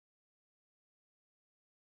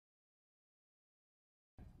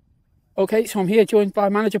Okay, so I'm here joined by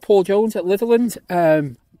manager Paul Jones at Litherland.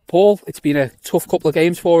 Paul, it's been a tough couple of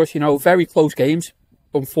games for us, very close games.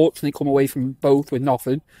 Unfortunately, come away from both with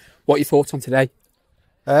nothing. What are your thoughts on today?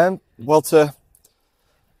 Well, to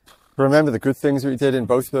remember the good things that we did in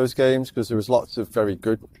both of those games, because there was lots of very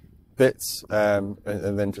good bits, and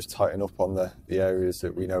then just tighten up on the areas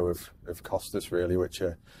that we know have cost us really, which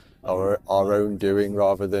are our own doing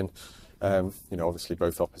rather than, obviously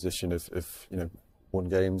both opposition have won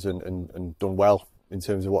games and done well in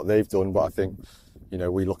terms of what they've done. But I think,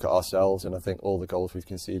 we look at ourselves, and I think all the goals we've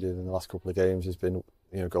conceded in the last couple of games has been,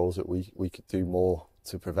 goals that we could do more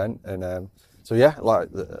to prevent. And so yeah,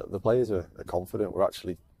 like the players are confident. We're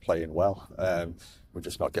actually playing well. We're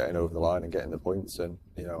just not getting over the line and getting the points. And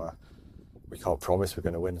we can't promise we're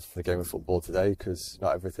going to win the game of football today, because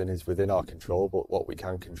not everything is within our control. But what we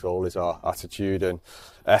can control is our attitude and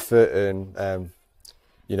effort, and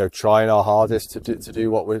trying our hardest to do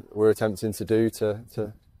what we're attempting to do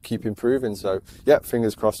to keep improving. So yeah,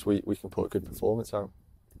 fingers crossed we can put a good performance out.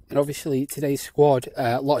 And obviously today's squad,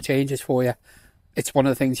 a lot of changes for you. It's one of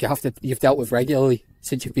the things you've dealt with regularly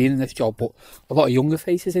since you've been in this job, but a lot of younger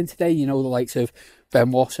faces in today, the likes of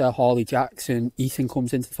Ben Wasser, Harley Jackson, Ethan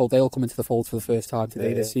comes into the fold. They all come into the fold for the first time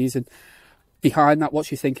today this season. Behind that,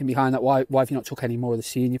 what's your thinking behind that? Why have you not took any more of the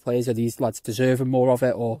senior players? Are these lads deserving more of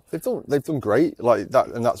it? Or they've done great like that,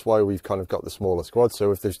 and that's why we've kind of got the smaller squad.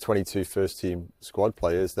 So if there's 22 first team squad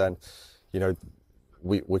players, then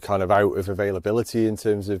we're kind of out of availability in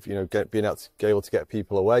terms of being able to get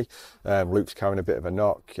people away. Luke's carrying a bit of a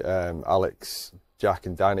knock. Alex, Jack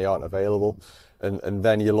and Danny aren't available. And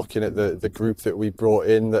then you're looking at the group that we brought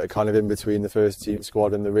in that are kind of in between the first team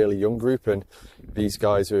squad and the really young group. And these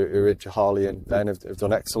guys who are Harley and Ben have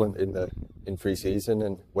done excellent in pre-season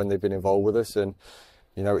and when they've been involved with us. And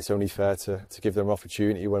it's only fair to give them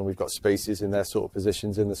opportunity when we've got spaces in their sort of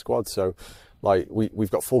positions in the squad. So like we've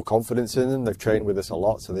got full confidence in them. They've trained with us a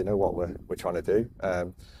lot, so they know what we're trying to do.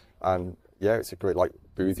 And yeah, it's a great, like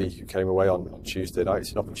Boothie, who came away on Tuesday night.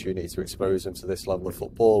 It's an opportunity to expose them to this level of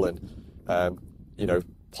football. And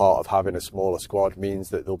part of having a smaller squad means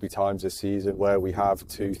that there'll be times this season where we have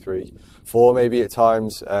 2, 3, 4 maybe at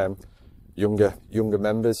times younger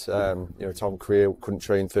members. Tom Creer couldn't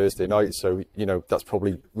train Thursday night, so that's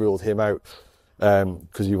probably ruled him out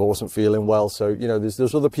because he wasn't feeling well. So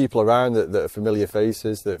there's other people around that are familiar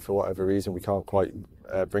faces that for whatever reason we can't quite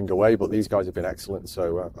bring away, but these guys have been excellent.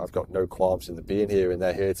 So I've got no qualms in them being here, and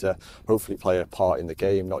they're here to hopefully play a part in the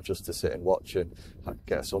game, not just to sit and watch and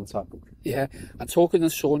get a suntan. Yeah, and talking of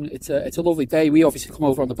the sun, it's a lovely day. We obviously come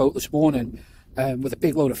over on the boat this morning with a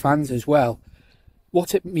big load of fans as well.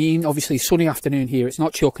 What's it mean? Obviously, sunny afternoon here. It's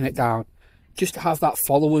not chucking it down. Just to have that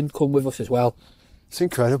following come with us as well. It's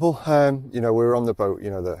incredible. We're on the boat.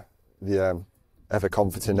 The ever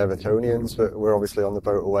confident Evertonians, but we're obviously on the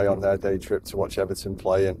boat away on their day trip to watch Everton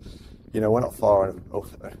play, and we're not far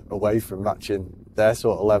away from matching their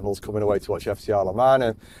sort of levels coming away to watch FC Isle of Man.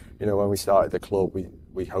 And when we started the club,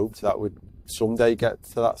 we hoped that would someday get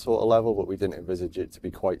to that sort of level, but we didn't envisage it to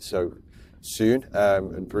be quite so soon.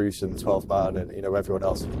 And Bruce and the 12th man and everyone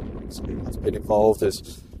else has been involved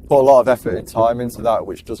has put a lot of effort and time into that,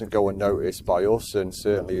 which doesn't go unnoticed by us, and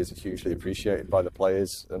certainly is hugely appreciated by the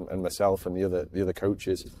players and myself and the other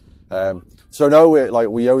coaches. So no,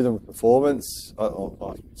 we owe them a performance.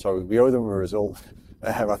 We owe them a result.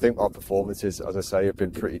 I think our performances, as I say, have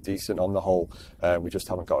been pretty decent on the whole. We just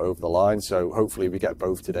haven't got over the line. So hopefully we get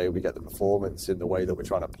both today. We get the performance in the way that we're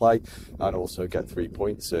trying to play, and also get 3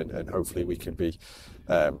 points. And hopefully we can be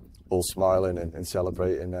all smiling and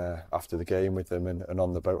celebrating after the game with them and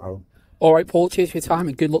on the boat home. All right, Paul, cheers for your time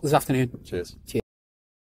and good luck this afternoon. Cheers. Cheers.